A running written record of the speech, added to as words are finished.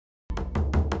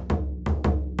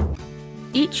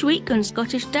Each week on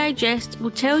Scottish Digest,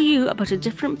 we'll tell you about a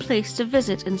different place to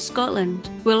visit in Scotland.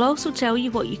 We'll also tell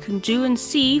you what you can do and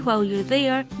see while you're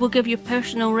there. We'll give you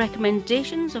personal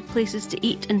recommendations of places to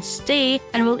eat and stay,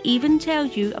 and we'll even tell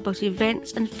you about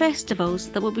events and festivals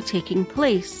that will be taking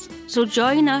place. So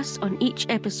join us on each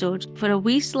episode for a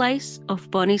wee slice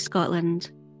of bonnie Scotland.